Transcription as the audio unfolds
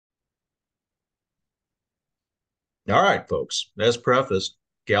All right, folks. As prefaced,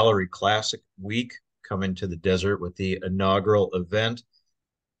 Gallery Classic week coming to the desert with the inaugural event.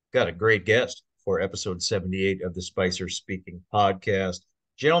 Got a great guest for episode 78 of the Spicer Speaking podcast.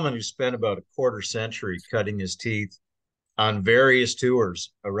 Gentleman who spent about a quarter century cutting his teeth on various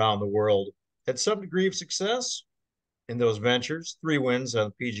tours around the world, had some degree of success in those ventures. 3 wins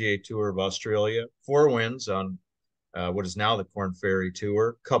on the PGA Tour of Australia, 4 wins on what is now the Corn Ferry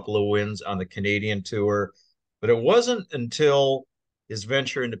Tour, a couple of wins on the Canadian Tour. But it wasn't until his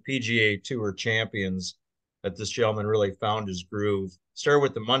venture into PGA Tour Champions that this gentleman really found his groove. Started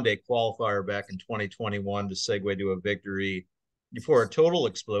with the Monday qualifier back in 2021 to segue to a victory before a total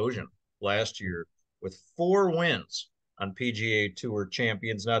explosion last year with 4 wins on PGA Tour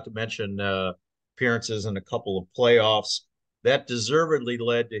Champions, not to mention appearances in a couple of playoffs. That deservedly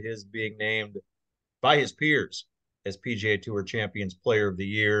led to his being named by his peers as PGA Tour Champions Player of the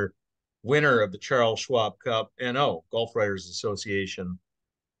Year, winner of the Charles Schwab Cup, and Golf Writers Association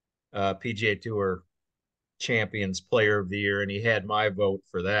PGA Tour Champions Player of the Year. And he had my vote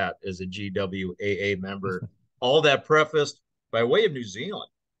for that as a GWAA member. All that prefaced by way of New Zealand.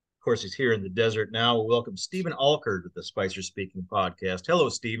 Of course, he's here in the desert now. We'll welcome Stephen Alker to the Spicer Speaking podcast. Hello,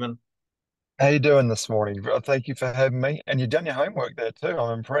 Stephen. How you doing this morning? Thank you for having me. And you've done your homework there too.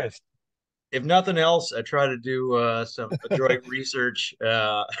 I'm impressed. If nothing else, I try to do some adroit research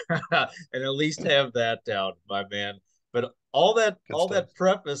and at least have that down, my man. But all that Good all stuff. that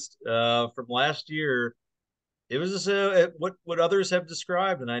prefaced from last year, it was what others have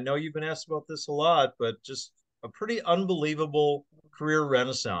described, and I know you've been asked about this a lot, but just a pretty unbelievable career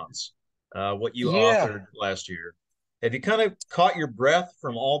renaissance. What you Yeah, authored last year. Have you kind of caught your breath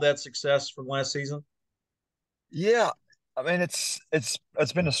from all that success from last season? yeah. I mean, it's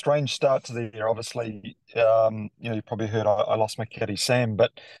been a strange start to the year. Obviously, you probably heard I lost my caddy Sam,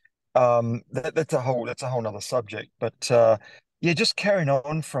 but that's a whole nother subject. But yeah, just carrying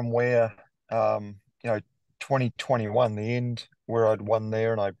on from where um, you know 2021, the end where I'd won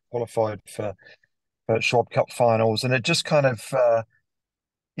there and I qualified for Schwab Cup finals, and it just kind of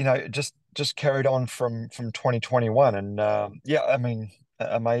just carried on from 2021, and yeah, I mean,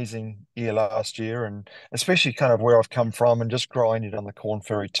 amazing year last year, and especially kind of where I've come from, and just grinding on the Corn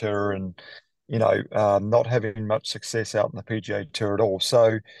Ferry Tour, and not having much success out in the PGA Tour at all.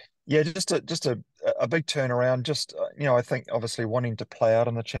 So yeah, just a big turnaround. Just I think obviously wanting to play out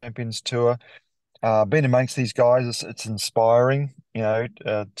on the Champions Tour, being amongst these guys, it's inspiring,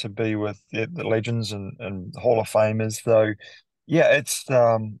 to be with the legends and Hall of Famers. So, yeah,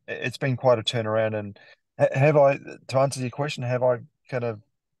 it's been quite a turnaround. And have I, to answer your question, have I kind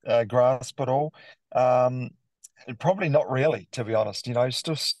of grasped it all? Um, Probably not really, to be honest.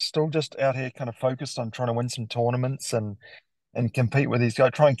 Still just out here, kind of focused on trying to win some tournaments and compete with these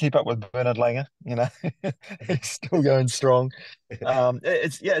guys. Try and keep up with Bernard Langer. He's still going strong.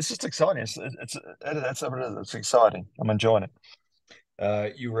 It's just exciting. It's exciting. I'm enjoying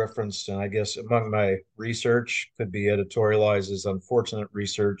it. You referenced, and I guess among my research could be editorialized as unfortunate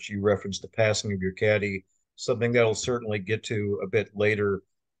research. You referenced the passing of your caddy, something that'll certainly get to a bit later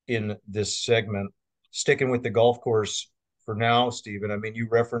in this segment. Sticking with the golf course for now, Stephen. I mean, you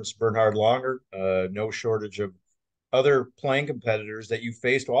referenced Bernhard Langer, no shortage of other playing competitors that you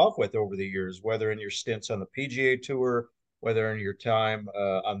faced off with over the years, whether in your stints on the PGA Tour, whether in your time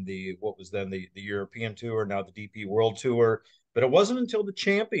on the what was then the European Tour, now the DP World Tour. But it wasn't until the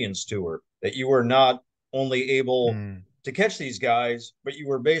Champions Tour that you were not only able Mm. to catch these guys, but you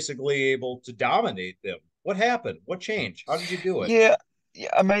were basically able to dominate them. What happened? What changed? How did you do it? Yeah,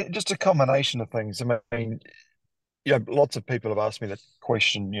 yeah. I mean, just a combination of things. I mean, lots of people have asked me that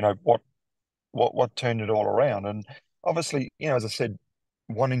question. What turned it all around? And obviously, as I said,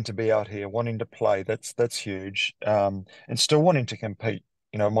 wanting to be out here, wanting to play, that's huge. And still wanting to compete.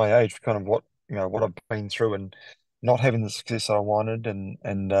 My age, kind of what I've been through, and not having the success I wanted,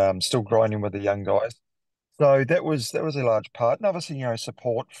 and still grinding with the young guys. So that was a large part, and obviously,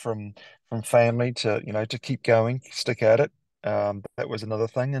 support from family to keep going, stick at it. That was another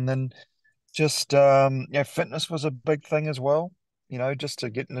thing, and then just fitness was a big thing as well. Just to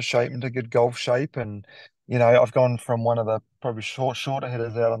get into shape, into good golf shape, and I've gone from one of the probably shorter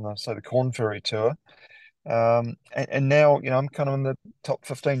hitters out on the Corn Ferry Tour, and now I'm kind of in the top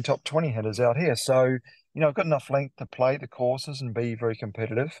 15, top 20 hitters out here. So I've got enough length to play the courses and be very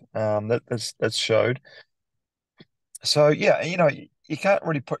competitive. That's showed. So yeah, you can't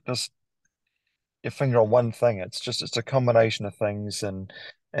really put just your finger on one thing. It's a combination of things, and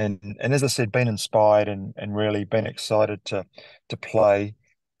as I said, been inspired and really been excited to play.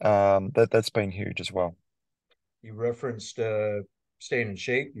 That's been huge as well. You referenced staying in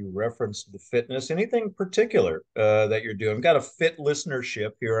shape. You referenced the fitness. Anything particular that you're doing? Got a fit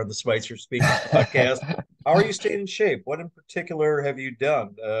listenership here on the Spicer Speaking podcast. How are you staying in shape? What in particular have you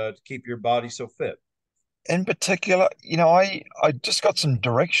done to keep your body so fit? In particular, I just got some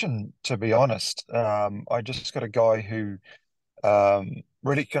direction, to be honest. I just got a guy who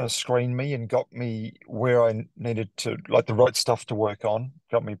really kind of screened me and got me where I needed to, like the right stuff to work on,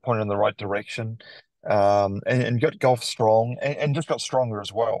 got me pointed in the right direction, and got golf strong and just got stronger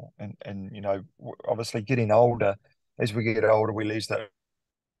as well. And obviously getting older, as we get older, we lose that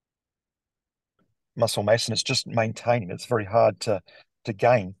muscle mass, and it's just maintaining. It's very hard to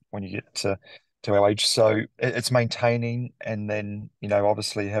gain when you get to our age. So it's maintaining, and then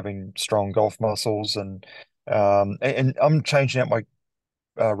obviously having strong golf muscles, and I'm changing out my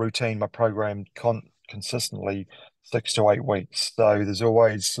routine, my program consistently 6 to 8 weeks. So it's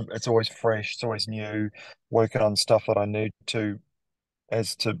always fresh, it's always new, working on stuff that I need to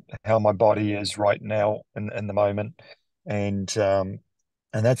as to how my body is right now in the moment, and and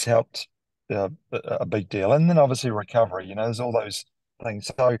that's helped a big deal. And then obviously recovery, there's all those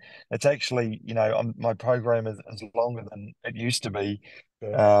things. So it's actually, my program is longer than it used to be,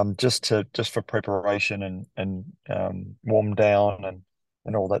 Okay. just for preparation and warm down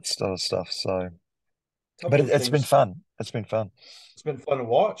and all that sort of stuff. So, A but couple of it's been things. fun. It's been fun. It's been fun to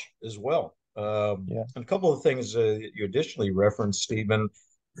watch as well. Yeah. And a couple of things you additionally referenced, Stephen,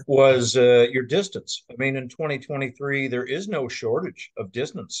 was your distance. I mean, in 2023, there is no shortage of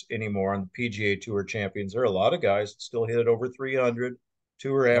distance anymore on the PGA Tour Champions. There are a lot of guys that still hit it over 300.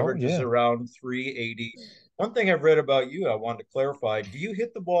 Tour Oh average is yeah. around 380. One thing I've read about you, I wanted to clarify. Do you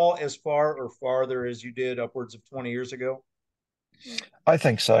hit the ball as far or farther as you did upwards of 20 years ago? I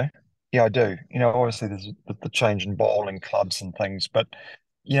think so. Yeah, I do. Obviously there's the change in ball and clubs and things, but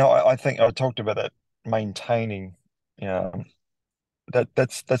I think I talked about that maintaining, you know,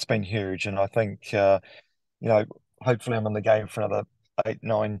 that's been huge, and I think you know, hopefully I'm in the game for another 8,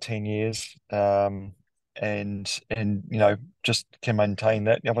 9, 10 years, and just can maintain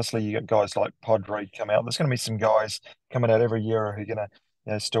that. Obviously, you got guys like Podrick come out. There's going to be some guys coming out every year who are going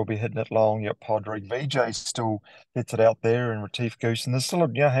to still be hitting it long. You got Podrick, VJ still hits it out there, and Retief Goose, and there's still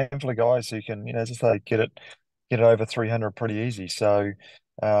a handful of guys who can as I say get it over 300 pretty easy. So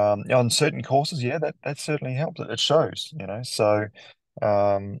on certain courses, yeah, that certainly helps. It shows, so.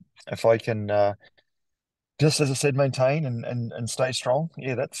 If I can just as I said, maintain and stay strong.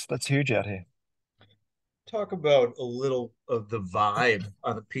 Yeah, that's huge out here. Talk about a little of the vibe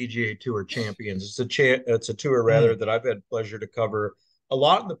on the PGA Tour Champions. It's a tour rather Mm, that I've had pleasure to cover a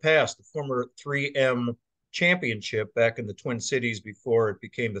lot in the past. The former 3M Championship back in the Twin Cities before it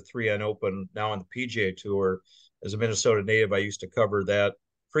became the 3N Open. Now on the PGA Tour, as a Minnesota native, I used to cover that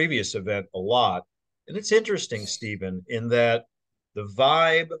previous event a lot. And it's interesting, Stephen, in that the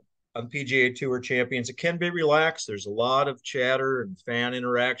vibe on PGA Tour Champions, it can be relaxed. There's a lot of chatter and fan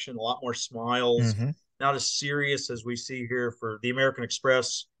interaction, a lot more smiles, hmm not as serious as we see here for the American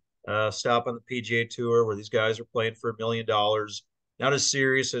Express stop on the PGA Tour, where these guys are playing for $1 million. Not as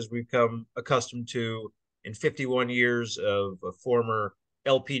serious as we've come accustomed to in 51 years of a former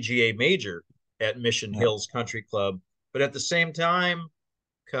LPGA major at Mission Yeah. Hills Country Club. But at the same time,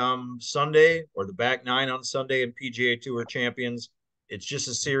 come Sunday or the back nine on Sunday in PGA Tour Champions, it's just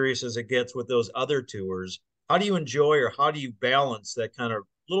as serious as it gets with those other tours. How do you enjoy or how do you balance that kind of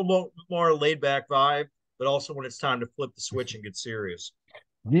little more laid back vibe, but also when it's time to flip the switch and get serious?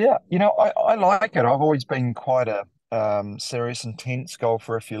 Yeah, I like it. I've always been quite a serious, intense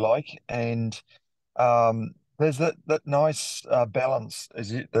golfer, if you like, and there's that nice balance,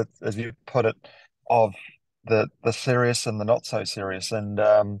 as you put it, of the serious and the not so serious, and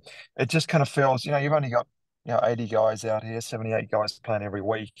it just kind of feels, you've only got 80 guys out here, 78 guys playing every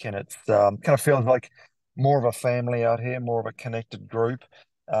week, and it's kind of feels like more of a family out here, more of a connected group.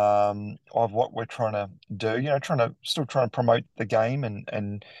 Of what we're trying to do, trying to promote the game,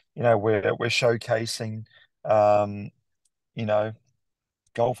 and we're showcasing um, you know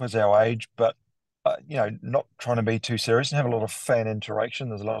golfers our age, but not trying to be too serious and have a lot of fan interaction.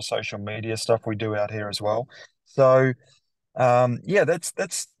 There's a lot of social media stuff we do out here as well. So yeah, that's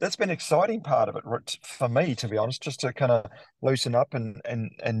been an exciting part of it for me, to be honest, just to kind of loosen up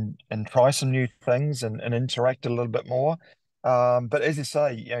and try some new things and interact a little bit more. But as you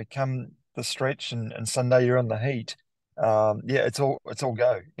say, come the stretch and Sunday you're in the heat. Yeah, it's all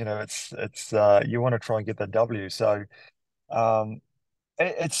go. It's you want to try and get the W. So um,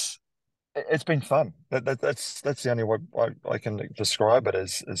 it's been fun. That's the only way I can describe it.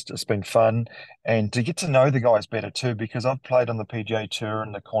 Is just been fun, and to get to know the guys better too. Because I've played on the PGA Tour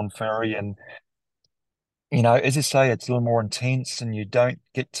and the Corn Ferry, and as you say, it's a little more intense and you don't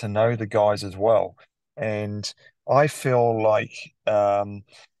get to know the guys as well. And I feel like um,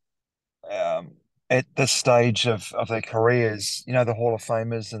 at this stage of their careers, the Hall of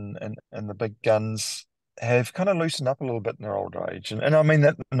Famers and the big guns have kind of loosened up a little bit in their old age. And I mean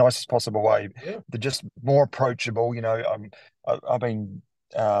that in the nicest possible way. Yeah. They're just more approachable. I've been,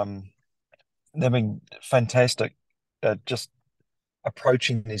 um, they've been fantastic just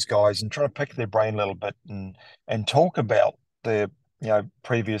approaching these guys and trying to pick their brain a little bit and talk about their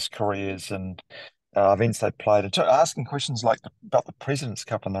previous careers and events they played and asking questions like about the President's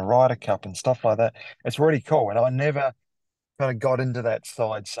Cup and the Ryder Cup and stuff like that. It's really cool, and I never kind of got into that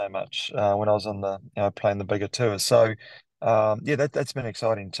side so much when I was on the playing the bigger tours. So yeah, that's been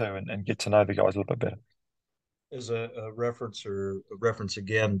exciting too, and get to know the guys a little bit better. As a reference or a reference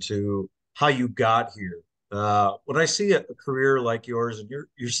again to how you got here. When I see a career like yours and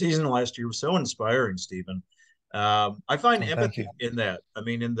your season last year was so inspiring, Stephen. I find Oh, thank you. empathy in that. I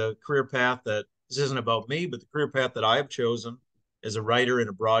mean, in the career path that this isn't about me, but the career path that I have chosen as a writer and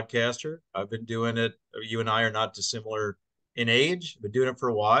a broadcaster. I've been doing it. You and I are not dissimilar in age. Been doing it for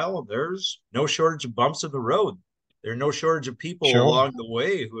a while. There's no shortage of bumps in the road. There are no shortage of people Sure. along the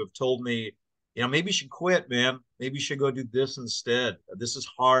way who have told me, maybe you should quit, man. Maybe you should go do this instead. This is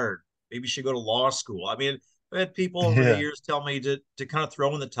hard. Maybe you should go to law school. I mean, I had people over the Yeah. years tell me to kind of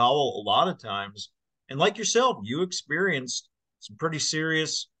throw in the towel a lot of times. And like yourself, you experienced some pretty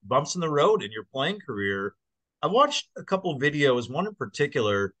serious bumps in the road in your playing career. I watched a couple of videos, one in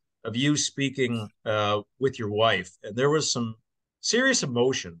particular of you speaking with your wife, and there was some serious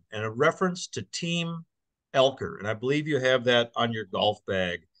emotion and a reference to Team Elker. And I believe you have that on your golf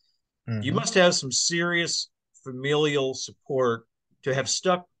bag. You Hmm. must have some serious familial support to have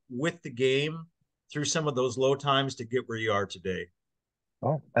stuck with the game through some of those low times to get where you are today.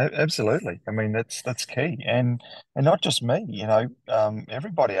 Oh, absolutely. I mean, that's key, and not just me.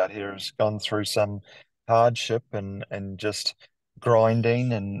 Everybody out here has gone through some hardship and just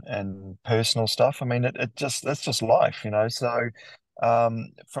grinding and personal stuff. I mean, it just that's just life. So,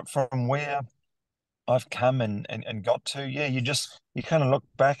 from where I've come and got to, yeah, you kind of look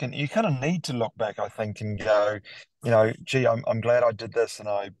back and you kind of need to look back, I think, and go, gee, I'm glad I did this and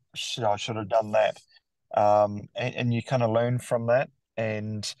I should have done that. And you kind of learn from that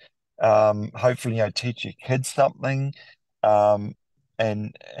and hopefully, teach your kids something um,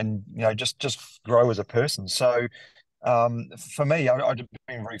 and just grow as a person. So for me, I've been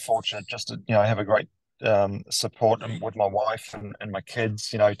very fortunate just to have a great support with my wife and my kids.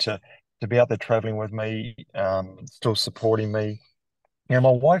 To be out there traveling with me, still supporting me. My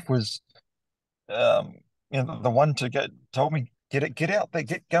wife was the one to get told me get out there,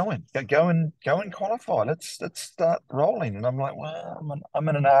 get going, go and qualify. Let's start rolling. And I'm like, well, I'm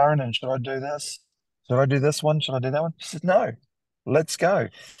in an iron, and should I do this? Should I do this one? Should I do that one? She said, no, let's go.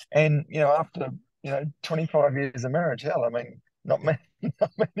 And after 25 years of marriage, hell, I mean, not many,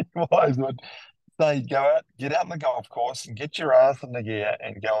 not many wives would say go out, get out on the golf course and get your ass in the gear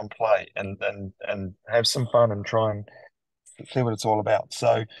and go and play and have some fun and try and see what it's all about.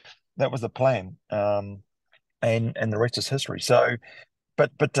 So that was the plan. And the rest is history. So,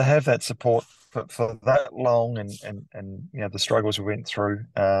 but to have that support for that long and the struggles we went through,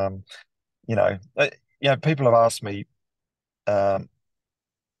 people have asked me, um,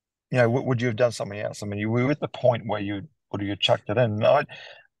 would you have done something else? I mean, you were at the point where you would you chucked it in. I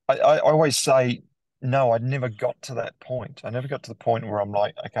always say no. I never got to that point. I never got to the point where I'm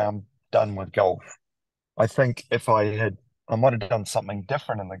like, okay, I'm done with golf. I think if I might have done something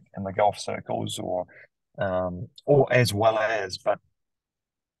different in the golf circles, or as well as, but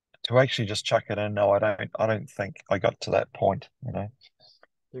to actually just chuck it in, no, I don't think I got to that point, There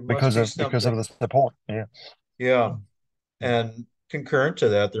must because be of something. the support. Yeah. Yeah. Mm. And concurrent to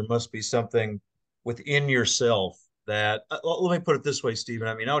that, there must be something within yourself that, let me put it this way, Stephen.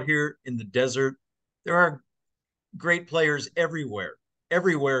 I mean, out here in the desert, there are great players everywhere,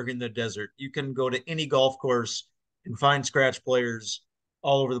 everywhere in the desert. You can go to any golf course and find scratch players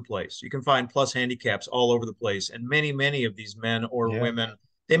all over the place. You can find plus handicaps all over the place. And many, many of these men or Yeah. women,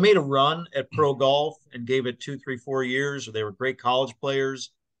 they made a run at pro golf and gave it 2, 3, 4 years, or they were great college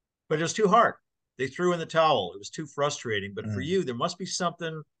players, but it was too hard. They threw in the towel. It was too frustrating. But for Mm. you, there must be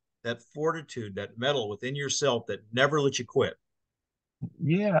something, that fortitude, that mettle within yourself that never let you quit.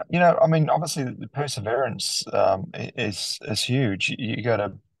 Yeah, I mean, obviously the perseverance is huge. You got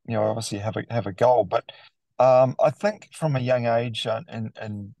to, obviously have a goal, but I think from a young age,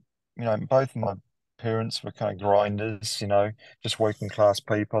 and both my parents were kind of grinders, just working class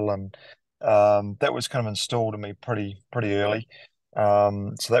people, and that was kind of installed in me pretty early.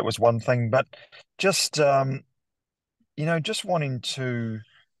 So that was one thing, but just just wanting to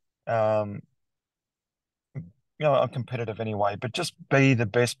um, I'm competitive anyway, but just be the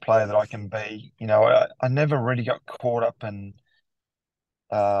best player that I can be. I never really got caught up in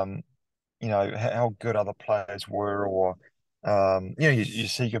um, how good other players were, or you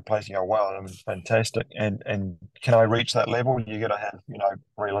see good players, and you go, wow, that was fantastic, and can I reach that level? You got to have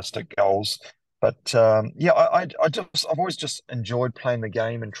realistic goals. But yeah, I've always just enjoyed playing the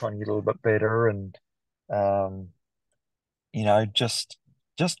game and trying to get a little bit better, and um,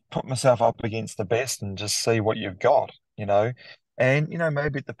 just put myself up against the best and just see what you've got, and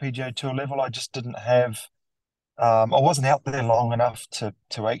maybe at the PGA Tour level, I just didn't have. I wasn't out there long enough to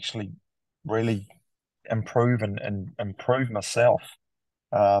actually really improve and improve myself.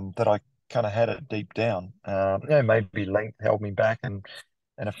 That I kind of had it deep down. Maybe length held me back and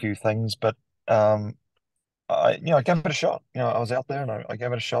a few things, but um, I gave it a shot. I was out there and I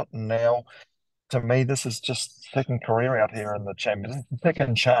gave it a shot, and now to me, this is just second career out here in the Champions. It's a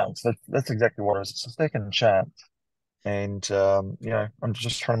second chance. That's exactly what it is. It's a second chance, and I'm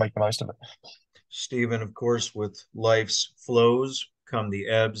just trying to make the most of it. Stephen, of course, with life's flows come the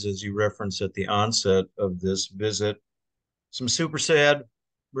ebbs, as you referenced at the onset of this visit. Some super sad,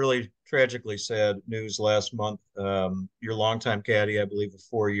 really tragically sad news last month. Your longtime caddy, I believe, of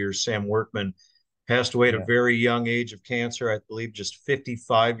 4 years, Sam Workman, passed away at a Yeah. very young age of cancer. I believe just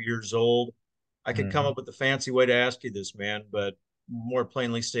 55 years old. I could come hmm up with a fancy way to ask you this, man, but more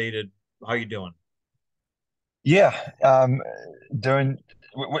plainly stated, how you doing? Yeah. Doing.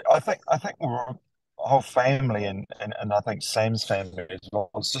 I think we're a whole family, and I think Sam's family as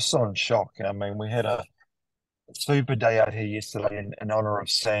well. It's just so in shock. I mean, we had a super day out here yesterday in honor of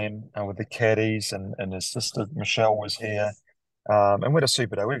Sam, with the caddies, and his sister Michelle was here. And we had a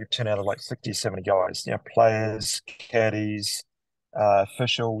super day. We had a turnout of like 60, 70 guys, players, caddies,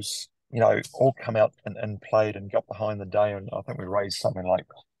 officials, all come out and played and got behind the day. And I think we raised something like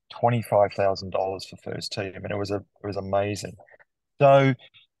 $25,000 for first team. And it was amazing. So,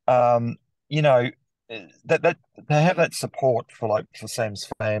 um, you know, that to have that support for Sam's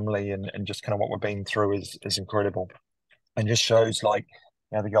family and just kind of what we've been through is incredible, and just shows like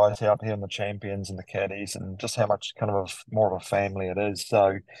the guys out here and the champions and the caddies and just how much kind of more of a family it is.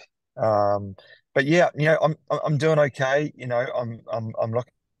 So, um, but yeah, I'm doing okay. I'm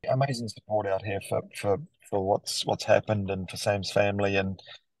looking amazing support out here for what's happened and for Sam's family, and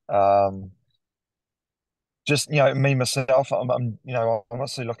um, just me myself. I'm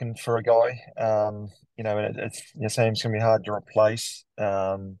obviously looking for a guy. And it's Sam's gonna be hard to replace.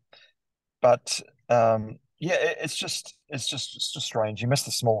 But yeah, it's just strange. You miss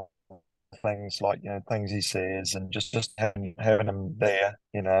the small things, like things he says, and just having him there.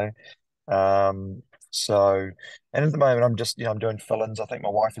 Um, so, and at the moment, I'm just I'm doing fill-ins. I think my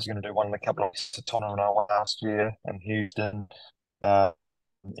wife is going to do one in a couple of weeks to Tonna and I last year in Houston. Uh,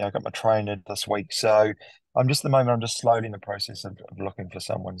 I got my trainer this week, so at the moment I'm just slowly in the process of looking for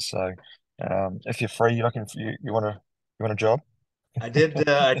someone. So, if you're free, you're looking for you want a job? I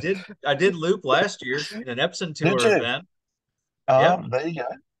did loop last year in an Epson Did tour you? event. Yeah, There you go.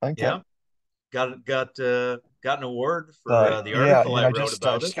 Okay. yeah. Got an award for So the yeah, article I wrote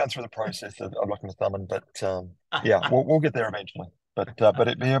about it. just going through the process of looking for someone, but yeah, we'll get there eventually. But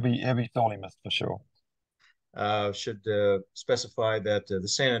he'll be sorely missed for sure. Should specify that the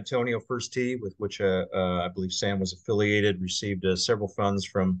San Antonio First Tee, with which I believe Sam was affiliated, received several funds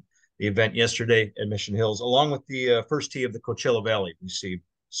from the event yesterday at Mission Hills, along with the First Tee of the Coachella Valley, received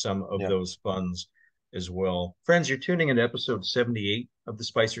some of Yeah, those funds as well. Friends, you're tuning in to episode 78 of the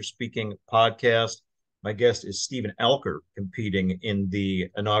Spicer Speaking podcast. My guest is Stephen Alker, competing in the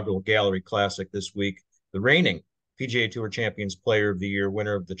inaugural Gallery Classic this week, the reigning PGA Tour Champions Player of the Year,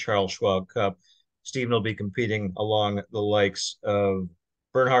 winner of the Charles Schwab Cup. Stephen will be competing along the likes of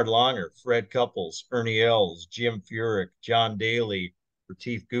Bernhard Langer, Fred Couples, Ernie Els, Jim Furyk, John Daly,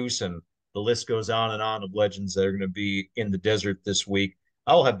 Retief Goosen. The list goes on and on of legends that are going to be in the desert this week.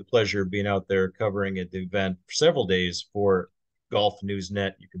 I'll have the pleasure of being out there covering at the event for several days for Golf News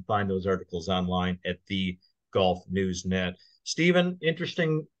Net. You can find those articles online at the Golf News Net. Stephen,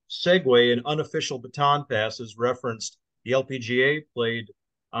 interesting segue and unofficial baton passes referenced the LPGA played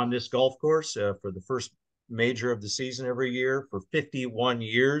on this golf course for the first major of the season every year for 51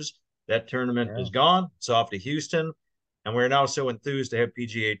 years. That tournament yeah, is gone. It's off to Houston. And we're now so enthused to have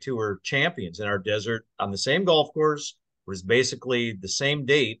PGA Tour champions in our desert on the same golf course. It was basically the same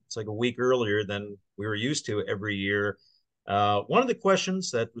date. It's like a week earlier than we were used to every year. One of the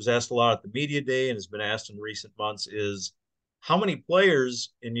questions that was asked a lot at the media day and has been asked in recent months is how many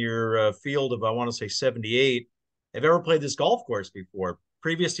players in your field of, I want to say, 78 have you ever played this golf course before?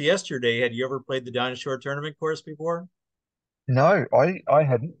 Previous to yesterday, had you ever played the Dinosaur Tournament course before? No, I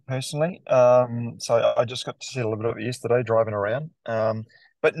hadn't personally. So I just got to see a little bit of it yesterday driving around.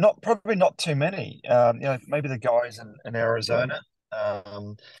 But not probably not too many. Maybe the guys in Arizona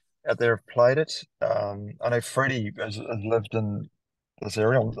out there have played it. I know Freddie has lived in this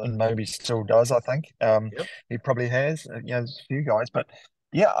area and maybe still does, I think. Yep. He probably has. There's a few guys, but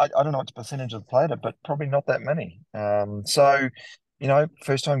yeah, I don't know what percentage have played it, but probably not that many. So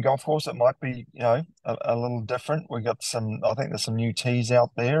first time golf course, it might be, a little different. We got I think there's some new tees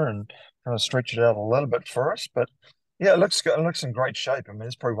out there and kind of stretch it out a little bit for us. But yeah, it looks good. It looks in great shape. I mean,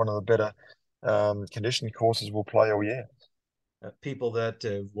 it's probably one of the better conditioned courses we'll play all year. People that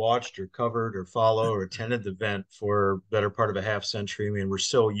have watched or covered or follow or attended the event for better part of a half century. I mean, we're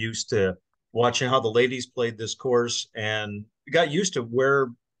so used to watching how the ladies played this course and we got used to where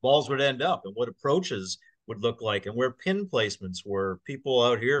balls would end up and what approaches would look like and where pin placements were. People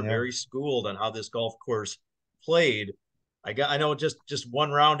out here Yeah. very schooled on how this golf course played. I know just one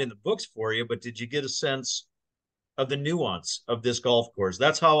round in the books for you, but did you get a sense of the nuance of this golf course?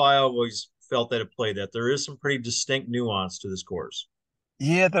 That's how I always felt that it played, that there is some pretty distinct nuance to this course.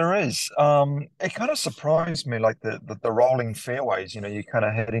 Yeah, there is. It kind of surprised me, like the rolling fairways. You're kind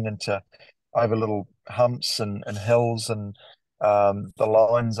of heading into over little humps and hills, and the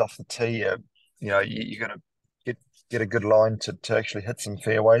lines off the tee. You got to get a good line to actually hit some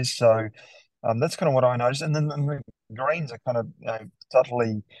fairways. So that's kind of what I noticed. And then the greens are kind of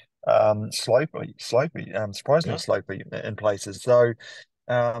subtly surprisingly Yeah. slopey in places. So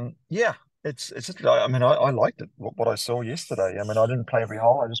yeah, it's just, I mean, I liked it, what I saw yesterday. I mean, I didn't play every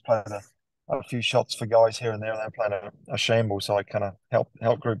hole. I just played a few shots for guys here and there. They're playing a shamble, so I kind of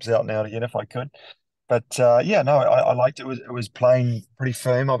help groups out now and again if I could. But yeah, no, I liked it. It was playing pretty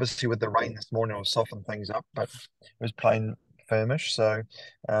firm. Obviously, with the rain this morning, it'll soften things up, but it was playing firmish. So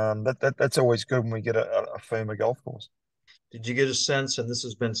that's always good when we get a firmer golf course. Did you get a sense, and this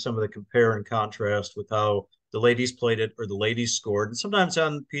has been some of the compare and contrast with how the ladies played it or the ladies scored? And sometimes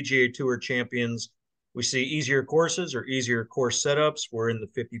on PGA Tour Champions, we see easier courses or easier course setups. We're in the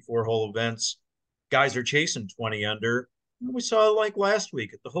 54 hole events. Guys are chasing 20 under. And we saw like last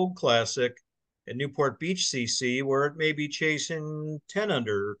week at the Hogue Classic at Newport Beach CC, where it may be chasing 10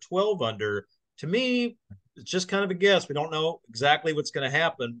 under or 12 under. To me, it's just kind of a guess. We don't know exactly what's going to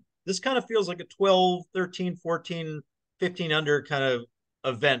happen. This kind of feels like a 12, 13, 14, 15 under kind of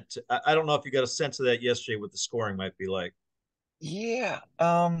event. I don't know if you got a sense of that yesterday, what the scoring might be like. Yeah,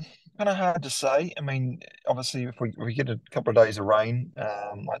 kind of hard to say. I mean, obviously, if we get a couple of days of rain,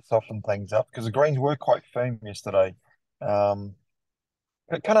 might soften things up because the greens were quite firm yesterday. Um,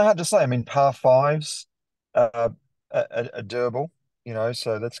 Kind of hard to say. I mean, par fives are doable,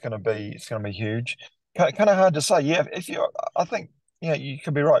 so it's going to be huge. Kind of hard to say. Yeah, if you, I think, you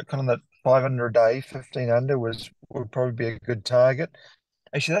could be right. Kind of that 500 a day, 15 under would probably be a good target.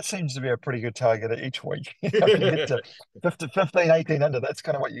 Actually, that seems to be a pretty good target each week. If you get to 50, 15, 18 under, that's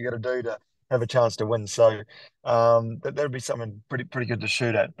kind of what you got to do to have a chance to win. So that'd be something pretty good to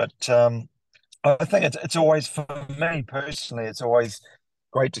shoot at. But I think it's always, for me personally, it's always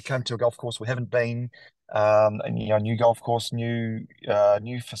great to come to a golf course we haven't been, and new golf course, new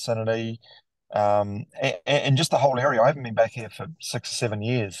vicinity, and just the whole area. I haven't been back here for 6 or 7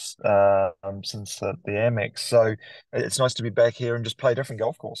 years, since the Amex. So it's nice to be back here and just play a different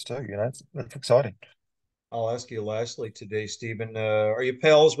golf course too. It's exciting. I'll ask you lastly today, Stephen. Are you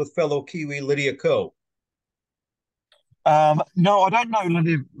pals with fellow Kiwi Lydia Ko? No, I don't know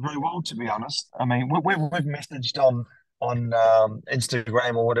Lydia very well, to be honest. I mean, we've messaged on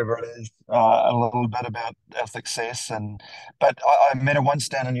Instagram or whatever it is, a little bit about our success, but I met her once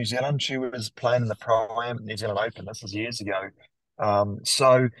down in New Zealand. She was playing in the Pro-Am at New Zealand Open. This was years ago.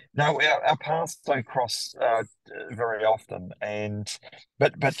 So no, our paths don't cross very often,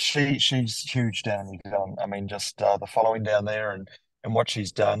 but she's huge down in New Zealand. I mean, just the following down there and what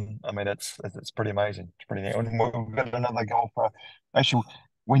she's done. I mean, it's pretty amazing. It's pretty neat. And we've got another golfer. Actually,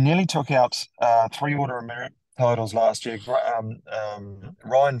 we nearly took out three order of merit titles last year.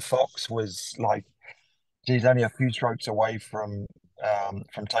 Ryan Fox was like, geez, only a few strokes away from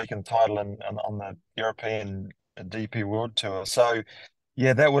taking the title on the European DP World Tour. So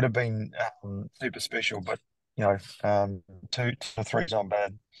yeah, that would have been super special. But two to three's not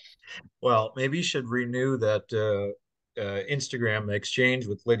bad. Well, maybe you should renew that Instagram exchange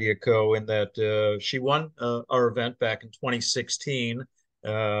with Lydia Ko in that she won our event back in 2016,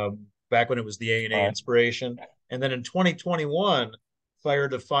 back when it was the A&A Right. Inspiration. And then in 2021,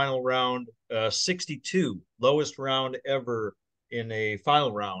 fired a final round 62, lowest round ever in a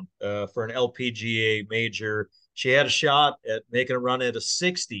final round for an LPGA major. she had a shot at making a run at a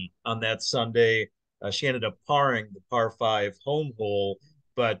 60 on that Sunday. She ended up parring the par five home hole,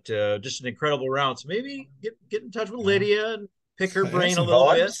 but just an incredible round. So maybe get in touch with Yeah. Lydia and pick her Yeah, brain a some little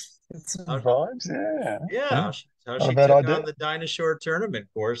bit. vibes. Some How, vibes. Yeah. yeah, Yeah. how Not a she bad took on idea. the Dinosaur tournament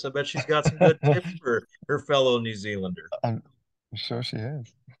course. I bet she's got some good tips for her fellow New Zealander. I'm sure she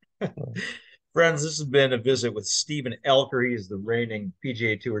has. Friends, this has been a visit with Stephen Alker. He is the reigning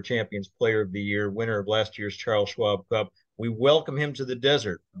PGA Tour Champions Player of the Year, winner of last year's Charles Schwab Cup. We welcome him to the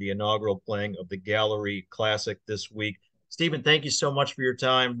desert, the inaugural playing of the Gallery Classic this week. Stephen, thank you so much for your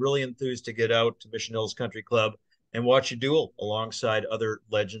time. Really enthused to get out to Mission Hills Country Club and watch you duel alongside other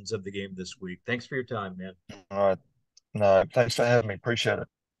legends of the game this week. Thanks for your time, man. All right. No, thanks for having me. Appreciate it.